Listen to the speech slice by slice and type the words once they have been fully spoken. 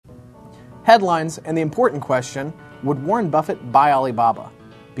headlines, and the important question, would Warren Buffett buy Alibaba?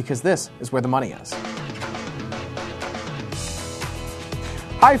 Because this is where the money is.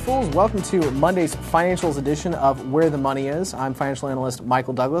 Hi, fools. Welcome to Monday's Financials edition of Where the Money Is. I'm financial analyst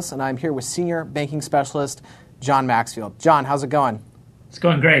Michael Douglas, and I'm here with senior banking specialist John Maxfield. John, how's it going? It's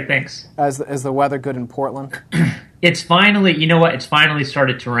going great, thanks. Is the weather good in Portland? It's finally, it's finally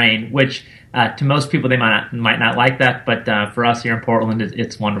started to rain, which to most people they might not like that, but for us here in Portland,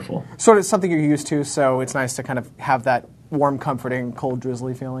 it's wonderful. Sort of something you're used to, so it's nice to kind of have that warm, comforting, cold,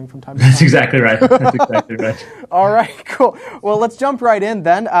 drizzly feeling from time to time. That's exactly right. That's exactly right. All right, cool. Well, let's jump right in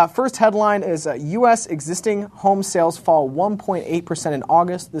then. First headline is U.S. existing home sales fall 1.8% in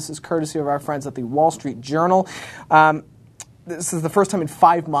August. This is courtesy of our friends at the Wall Street Journal. This is the first time in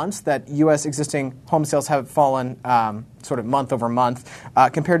 5 months that U.S. existing home sales have fallen sort of month over month.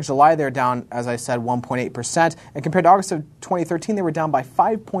 Compared to July, they're down, as I said, 1.8%. And compared to August of 2013, they were down by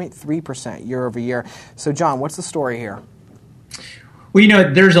 5.3% year over year. So, John, what's the story here?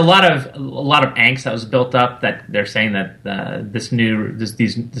 Well, there's a lot of angst that was built up that they're saying that this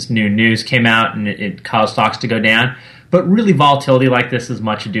new news came out and it caused stocks to go down. But really, volatility like this is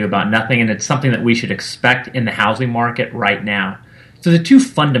much ado about nothing, and it's something that we should expect in the housing market right now. So the two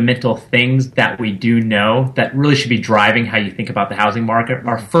fundamental things that we do know that really should be driving how you think about the housing market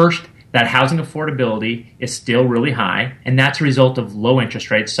are, first, that housing affordability is still really high, and that's a result of low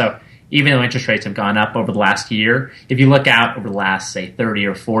interest rates. So even though interest rates have gone up over the last year, if you look out over the last, say, 30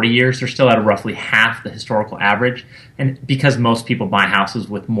 or 40 years, they're still at roughly half the historical average. And because most people buy houses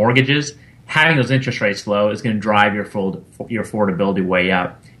with mortgages, having those interest rates low is going to drive your affordability way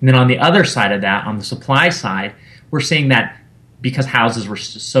up. And then on the other side of that, on the supply side, we're seeing that because houses were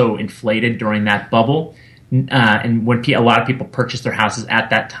so inflated during that bubble, and when a lot of people purchased their houses at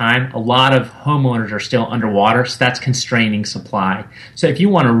that time, a lot of homeowners are still underwater, so that's constraining supply. So if you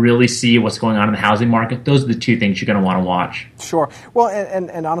want to really see what's going on in the housing market, those are the two things you're going to want to watch. Sure. Well,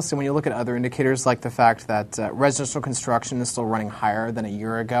 and honestly, when you look at other indicators like the fact that residential construction is still running higher than a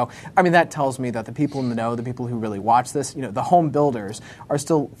year ago, I mean, that tells me that the people in the know, the people who really watch this, the home builders are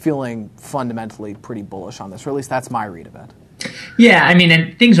still feeling fundamentally pretty bullish on this, or at least that's my read of it. Yeah,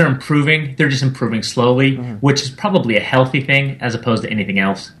 and things are improving. They're just improving slowly, which is probably a healthy thing as opposed to anything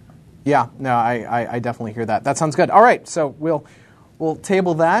else. Yeah, no, I definitely hear that. That sounds good. All right, so we'll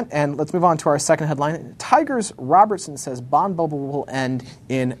table that, and let's move on to our second headline. Tigers Robertson says bond bubble will end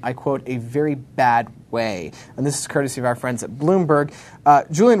in, I quote, a very bad way. And this is courtesy of our friends at Bloomberg.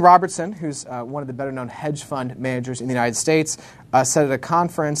 Julian Robertson, who's one of the better-known hedge fund managers in the United States, said at a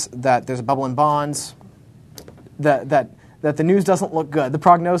conference that there's a bubble in bonds, that the news doesn't look good. The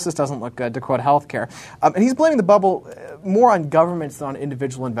prognosis doesn't look good, to quote healthcare. And he's blaming the bubble more on governments than on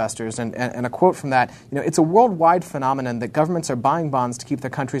individual investors. And a quote from that, it's a worldwide phenomenon that governments are buying bonds to keep their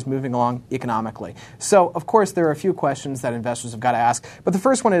countries moving along economically. So, of course, there are a few questions that investors have got to ask. But the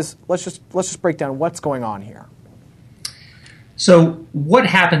first one is, let's just break down what's going on here. So what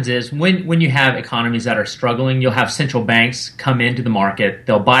happens is when you have economies that are struggling, you'll have central banks come into the market.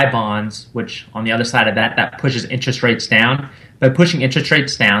 They'll buy bonds, which on the other side of that pushes interest rates down. By pushing interest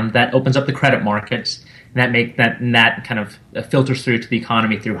rates down, that opens up the credit markets, and that kind of filters through to the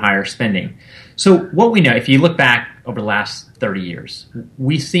economy through higher spending. So what we know, if you look back over the last 30 years,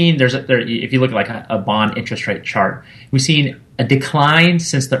 we've seen if you look at like a bond interest rate chart, we've seen a decline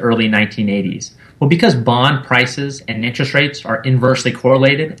since the early 1980s. Well, because bond prices and interest rates are inversely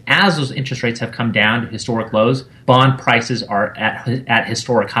correlated, as those interest rates have come down to historic lows, bond prices are at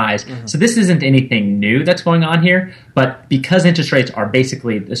historic highs. Mm-hmm. So this isn't anything new that's going on here, but because interest rates are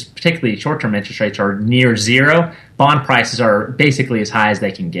particularly short-term interest rates are near zero, bond prices are basically as high as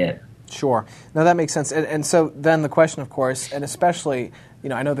they can get. Sure. Now, that makes sense. And so then the question, of course, and especially,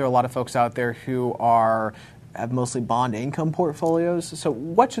 I know there are a lot of folks out there who have mostly bond income portfolios. So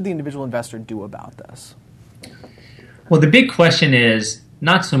what should the individual investor do about this? Well, the big question is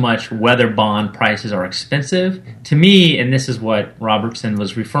not so much whether bond prices are expensive. To me, and this is what Robertson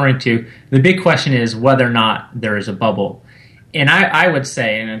was referring to, the big question is whether or not there is a bubble. And I would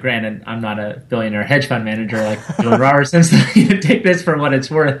say, and granted, I'm not a billionaire hedge fund manager like Julian Robertson, so take this for what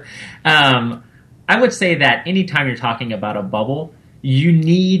it's worth. I would say that anytime you're talking about a bubble, you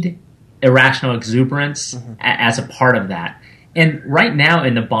need irrational exuberance as a part of that. And right now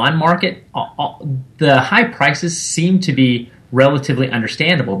in the bond market, the high prices seem to be relatively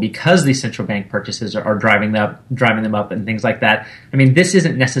understandable because these central bank purchases are driving them up and things like that. I mean, this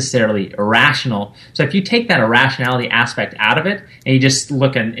isn't necessarily irrational. So if you take that irrationality aspect out of it and you just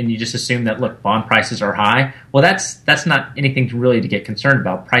look and you just assume that, look, bond prices are high, well, that's not anything really to get concerned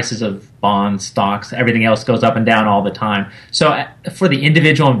about. Prices of bonds, stocks, everything else goes up and down all the time. So for the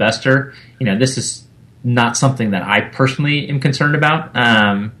individual investor, this is not something that I personally am concerned about.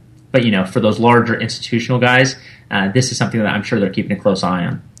 But for those larger institutional guys, this is something that I'm sure they're keeping a close eye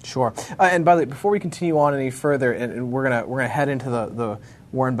on. Sure. And by the way, before we continue on any further, and we're gonna head into the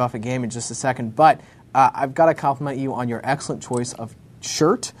Warren Buffett game in just a second, but I've got to compliment you on your excellent choice of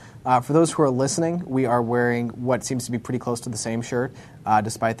shirt. For those who are listening, we are wearing what seems to be pretty close to the same shirt,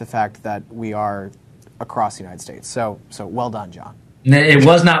 despite the fact that we are across the United States. So well done, John. It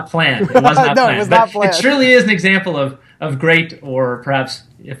was not planned. It was not no, planned. It was not planned. It surely is an example of great, or perhaps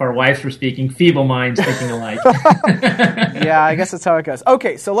if our wives were speaking, feeble minds thinking alike. Yeah, I guess that's how it goes.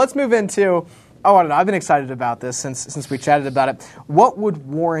 Okay, so let's move into, I don't know, I've been excited about this since we chatted about it. What would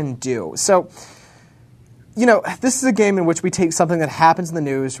Warren do? So, this is a game in which we take something that happens in the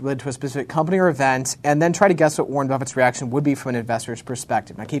news related to a specific company or event and then try to guess what Warren Buffett's reaction would be from an investor's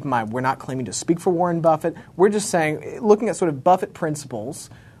perspective. Now, keep in mind, we're not claiming to speak for Warren Buffett. We're just saying, looking at sort of Buffett principles,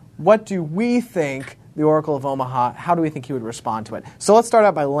 what do we think the Oracle of Omaha, how do we think he would respond to it? So let's start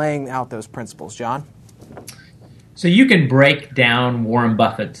out by laying out those principles. John? So you can break down Warren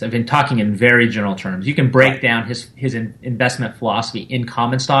Buffett's, I've been talking in very general terms, you can break down his investment philosophy in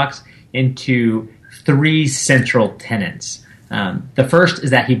common stocks into three central tenets. The first is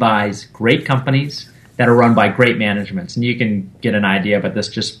that he buys great companies that are run by great managements. And you can get an idea about this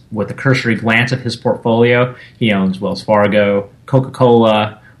just with a cursory glance of his portfolio. He owns Wells Fargo,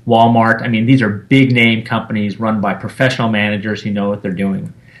 Coca-Cola, Walmart. I mean, these are big name companies run by professional managers who know what they're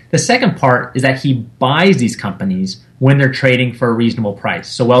doing. The second part is that he buys these companies when they're trading for a reasonable price.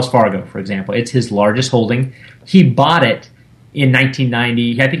 So Wells Fargo, for example, it's his largest holding. He bought it in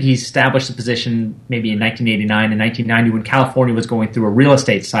 1990. I think he established the position maybe in 1989 and 1990 when California was going through a real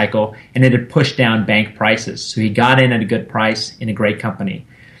estate cycle and it had pushed down bank prices. So he got in at a good price in a great company.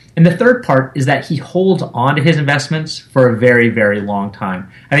 And the third part is that he holds on to his investments for a very, very long time.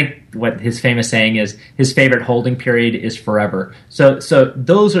 I think what his famous saying is his favorite holding period is forever. So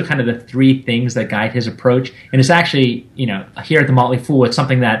those are kind of the three things that guide his approach. And it's actually, here at the Motley Fool, it's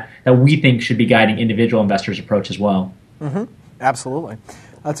something that we think should be guiding individual investors' approach as well. Mm-hmm. Absolutely.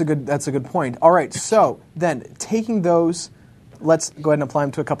 That's a good point. All right, so then taking those, let's go ahead and apply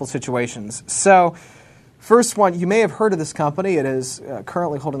them to a couple situations. So first one, you may have heard of this company. It is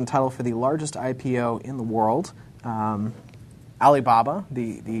currently holding the title for the largest IPO in the world. Alibaba,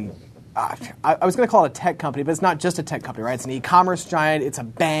 I was going to call it a tech company, but it's not just a tech company, right? It's an e-commerce giant. It's a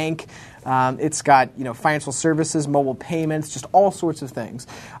bank. It's got financial services, mobile payments, just all sorts of things.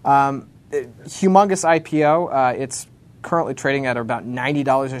 Humongous IPO. It's currently trading at about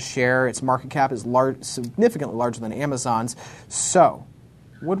 $90 a share. Its market cap is significantly larger than Amazon's. So,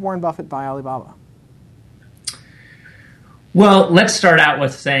 would Warren Buffett buy Alibaba? Well, let's start out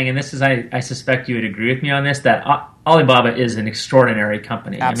with saying, and this is, I suspect you would agree with me on this, that Alibaba is an extraordinary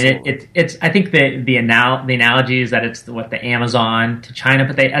company. Absolutely. I mean, it's. I think the analogy is that it's the Amazon to China,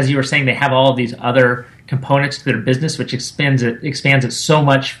 but as you were saying, they have all of these other components to their business, which expands it so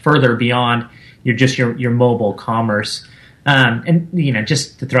much further beyond your mobile commerce. And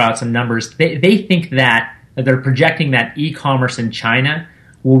just to throw out some numbers, they think that they're projecting that e-commerce in China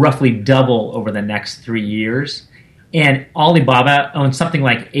will roughly double over the next 3 years. And Alibaba owns something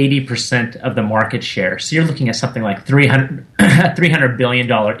like 80% of the market share. So you're looking at something like $300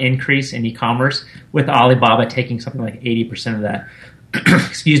 billion increase in e-commerce, with Alibaba taking something like 80% of that.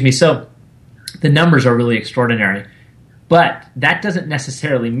 Excuse me. So the numbers are really extraordinary. But that doesn't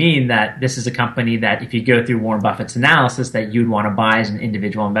necessarily mean that this is a company that, if you go through Warren Buffett's analysis, that you'd want to buy as an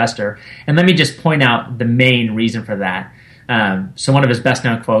individual investor. And let me just point out the main reason for that. So one of his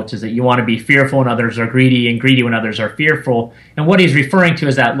best-known quotes is that you want to be fearful when others are greedy and greedy when others are fearful. And what he's referring to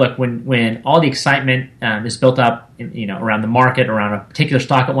is that, look, when all the excitement is built up around the market, around a particular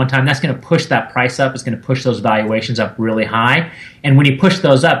stock at one time, that's going to push that price up. It's going to push those valuations up really high. And when you push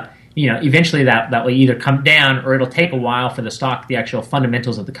those up, eventually that will either come down, or it'll take a while for the stock, the actual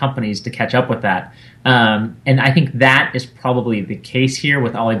fundamentals of the companies, to catch up with that. And I think that is probably the case here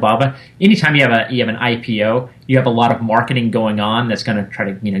with Alibaba. Anytime you have an IPO, you have a lot of marketing going on that's going to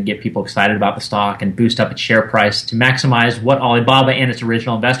try to get people excited about the stock and boost up its share price to maximize what Alibaba and its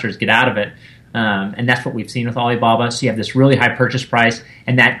original investors get out of it. And that's what we've seen with Alibaba. So you have this really high purchase price,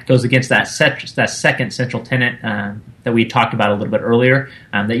 and that goes against that second central tenet that we talked about a little bit earlier,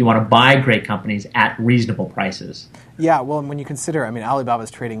 that you want to buy great companies at reasonable prices. Yeah, well, and when you consider, Alibaba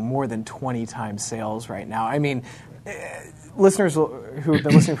is trading more than 20 times sales right now. Listeners who have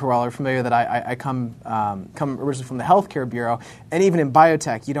been listening for a while are familiar that I come originally from the Healthcare Bureau, and even in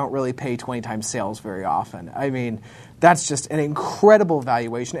biotech, you don't really pay 20 times sales very often. That's just an incredible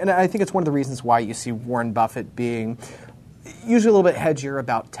valuation, and I think it's one of the reasons why you see Warren Buffett being usually a little bit hedgier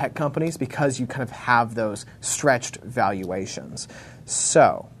about tech companies, because you kind of have those stretched valuations.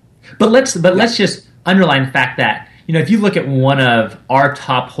 But let's just underline the fact that, if you look at one of our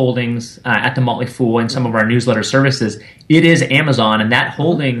top holdings at the Motley Fool and some of our newsletter services, it is Amazon, and that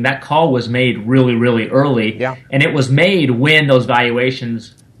call was made really, really early, and it was made when those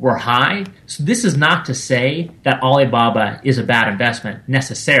valuations were high. So this is not to say that Alibaba is a bad investment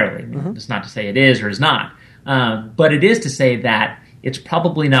necessarily. It's not to say it is or is not, but it is to say that it's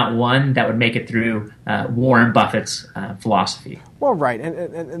probably not one that would make it through Warren Buffett's philosophy. Well, right,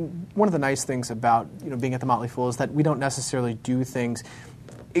 and one of the nice things about being at the Motley Fool is that we don't necessarily do things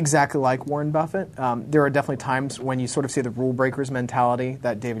exactly like Warren Buffett. There are definitely times when you sort of see the rule breakers mentality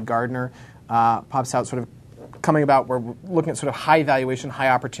that David Gardner pops out, sort of coming about, where we're looking at sort of high valuation, high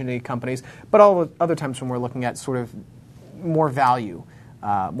opportunity companies, but all the other times when we're looking at sort of more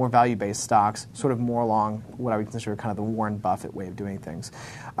value-based stocks, sort of more along what I would consider kind of the Warren Buffett way of doing things.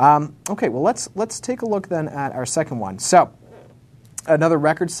 Okay, well, let's take a look then at our second one. So, another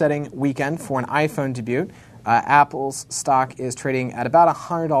record-setting weekend for an iPhone debut. Apple's stock is trading at about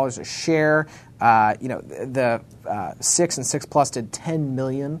 $100 a share. The 6 and 6 Plus did 10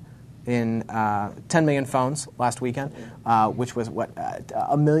 million phones last weekend, which was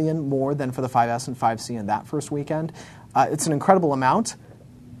a million more than for the 5S and 5C in that first weekend. It's an incredible amount.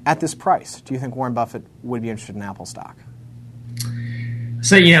 At this price, do you think Warren Buffett would be interested in Apple stock?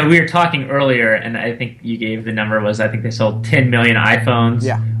 So, we were talking earlier, and I think you gave the number I think they sold 10 million iPhones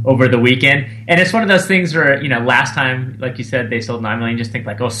over the weekend. And it's one of those things where, last time, like you said, they sold 9 million, you just think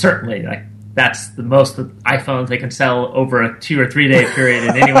like, oh, certainly, like that's the most iPhones they can sell over a 2 or 3 day period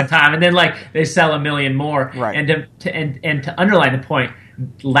at any one time. And then they sell a million more. Right. And to underline the point,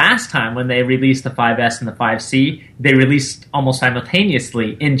 last time when they released the 5S and the 5C, they released almost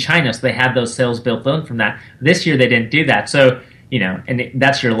simultaneously in China, so they had those sales built in from that. This year they didn't do that, so and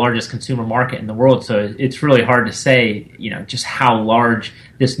that's your largest consumer market in the world, so it's really hard to say just how large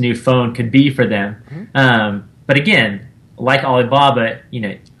this new phone could be for them. But again, like Alibaba,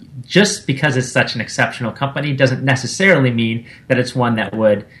 just because it's such an exceptional company doesn't necessarily mean that it's one that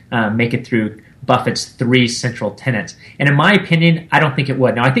would make it through Buffett's 3 central tenets. And in my opinion, I don't think it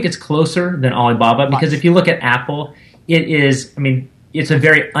would. Now, I think it's closer than Alibaba because if you look at Apple, it's a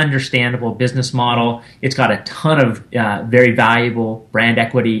very understandable business model. It's got a ton of very valuable brand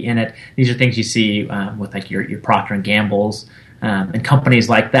equity in it. These are things you see with your Procter & Gamble's and companies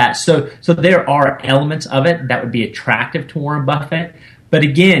like that. So there are elements of it that would be attractive to Warren Buffett. But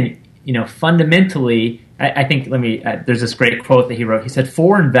again, fundamentally, I think, there's this great quote that he wrote. He said,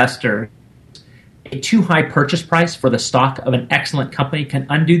 "For investors, a too high purchase price for the stock of an excellent company can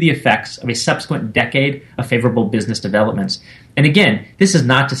undo the effects of a subsequent decade of favorable business developments." And again, this is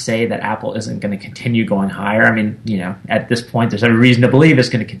not to say that Apple isn't going to continue going higher. At this point, there's every reason to believe it's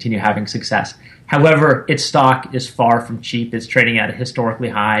going to continue having success. However, its stock is far from cheap. It's trading at a historically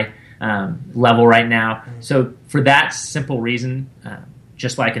high level right now. So for that simple reason,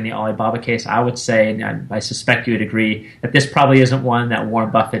 just like in the Alibaba case, I would say, and I suspect you would agree, that this probably isn't one that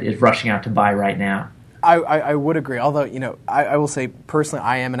Warren Buffett is rushing out to buy right now. I would agree, although, I will say personally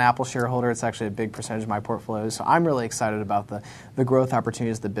I am an Apple shareholder. It's actually a big percentage of my portfolio, so I'm really excited about the growth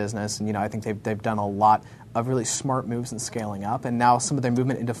opportunities of the business, and I think they've done a lot of really smart moves in scaling up, and now some of their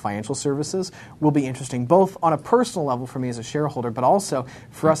movement into financial services will be interesting, both on a personal level for me as a shareholder, but also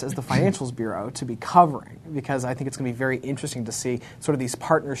for us as the Financials Bureau to be covering, because I think it's going to be very interesting to see sort of these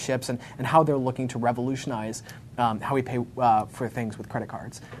partnerships and how they're looking to revolutionize how we pay for things with credit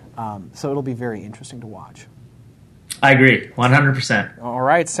cards. So it'll be very interesting to watch. I agree, 100%. All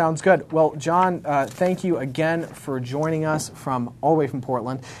right, sounds good. Well, John, thank you again for joining us from all the way from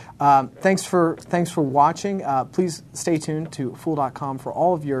Portland. Thanks for watching. Please stay tuned to Fool.com for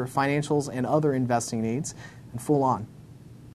all of your financials and other investing needs. And Fool on.